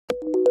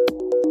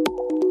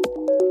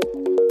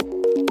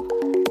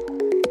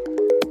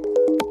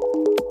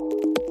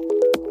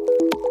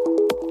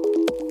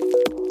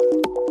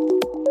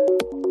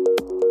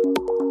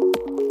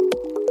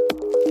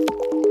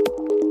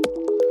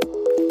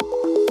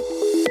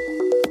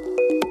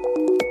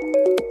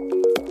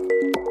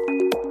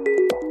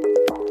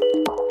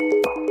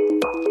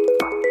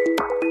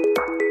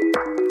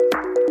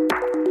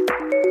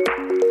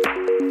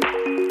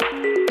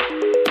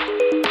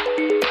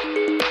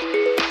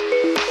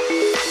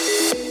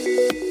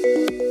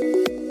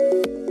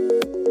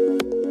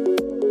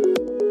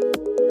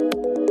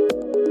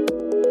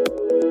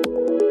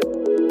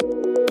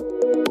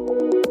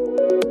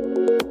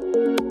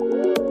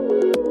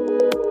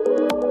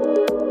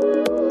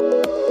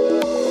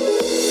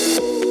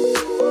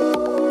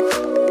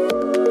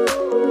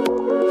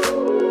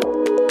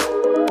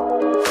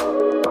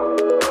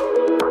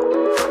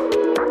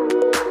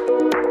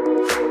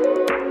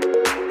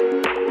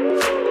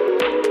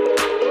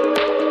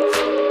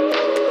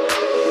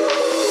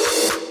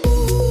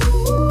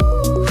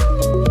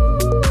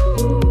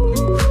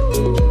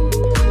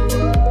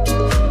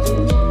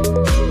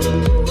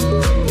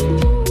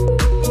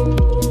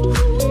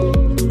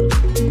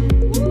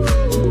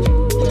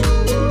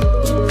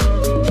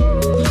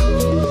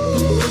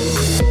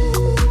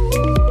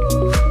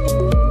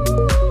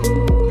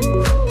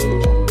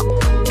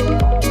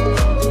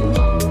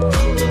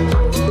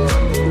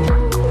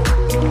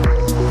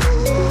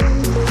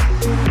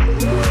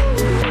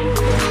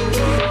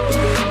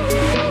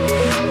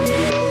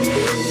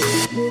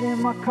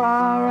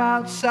car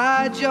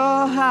outside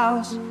your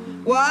house.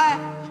 Why?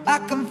 I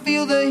can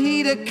feel the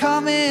heater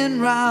coming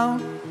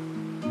round.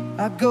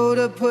 I go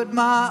to put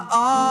my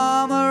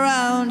arm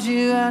around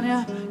you, and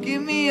you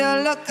give me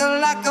a look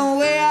like I'm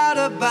way out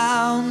of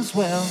bounds.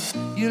 Well,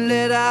 you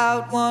let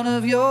out one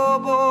of your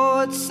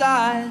bored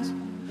sighs.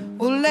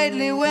 Well,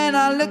 lately when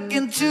I look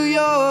into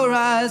your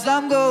eyes,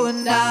 I'm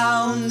going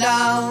down,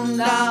 down,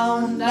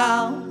 down,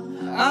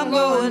 down. I'm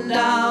going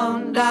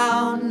down,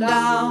 down,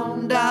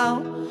 down,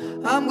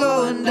 down. I'm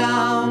going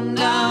down,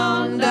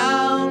 down,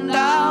 down,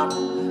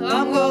 down.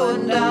 I'm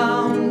going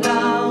down,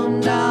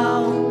 down,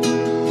 down.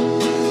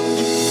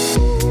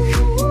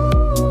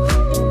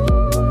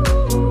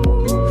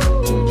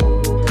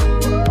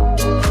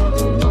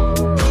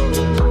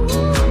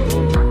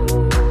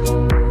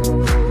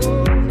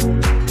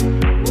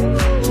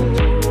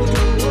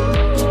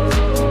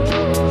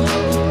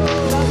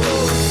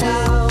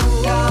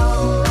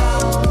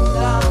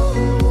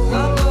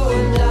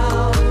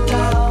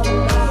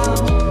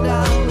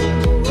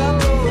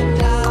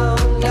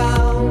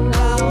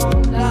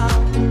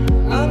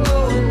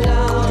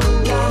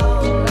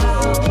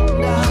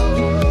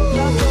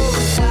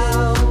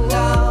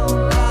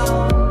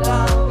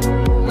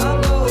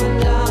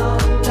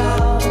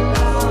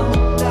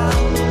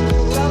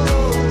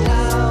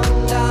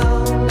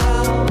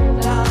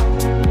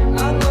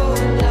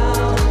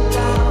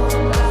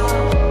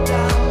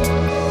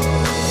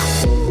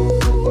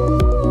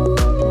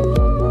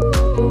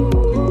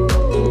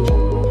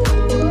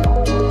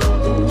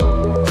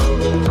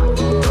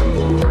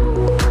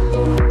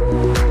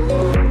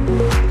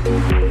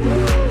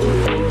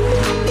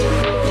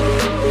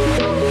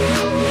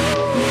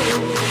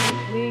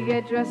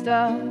 Dressed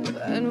up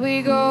and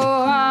we go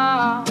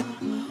out,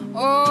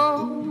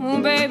 oh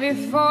baby,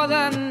 for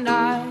the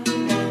night.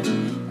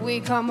 We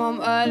come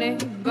home early,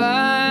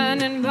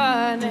 burning,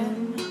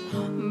 burning,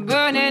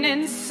 burning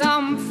in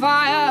some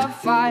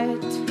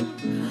firefight.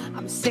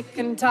 I'm sick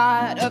and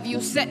tired of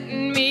you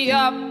setting me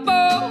up,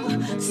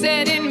 oh,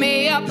 setting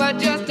me up, but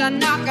just a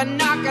knocking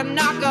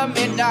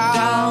me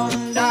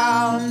down,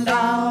 down,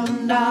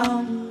 down,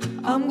 down.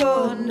 I'm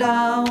going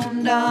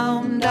down,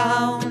 down,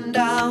 down,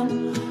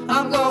 down.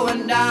 I'm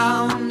going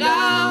down,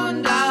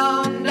 down,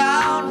 down,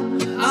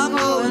 down. I'm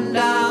going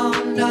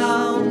down,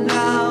 down,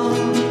 down.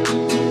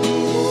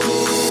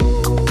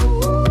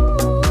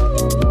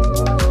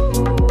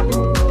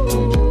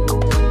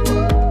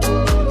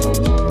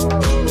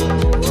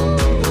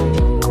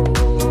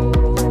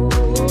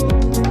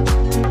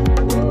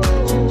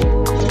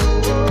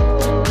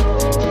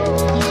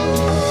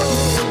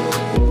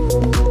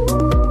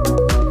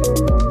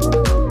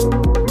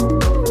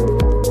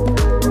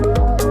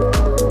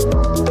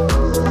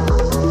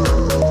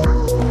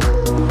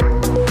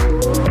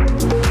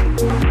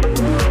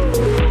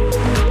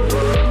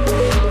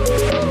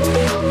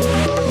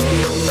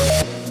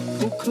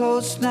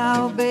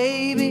 Now,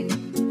 baby,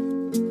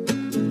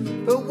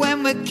 but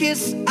when we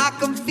kiss, I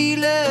can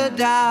feel it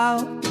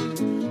down.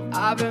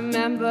 I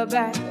remember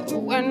back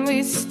when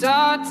we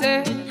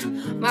started,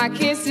 my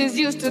kisses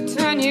used to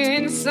turn you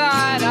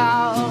inside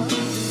out.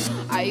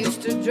 I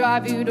used to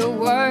drive you to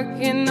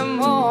work in the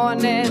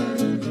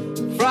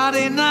morning.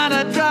 Friday night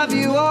I'd drive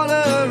you all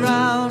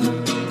around.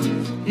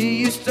 You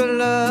used to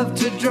love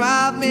to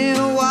drive me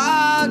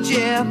wild,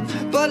 yeah.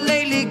 But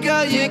lately,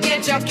 girl, you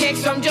get your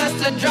kicks from just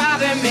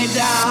driving me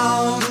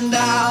down,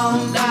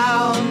 down,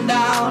 down,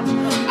 down.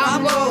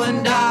 I'm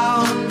going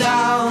down,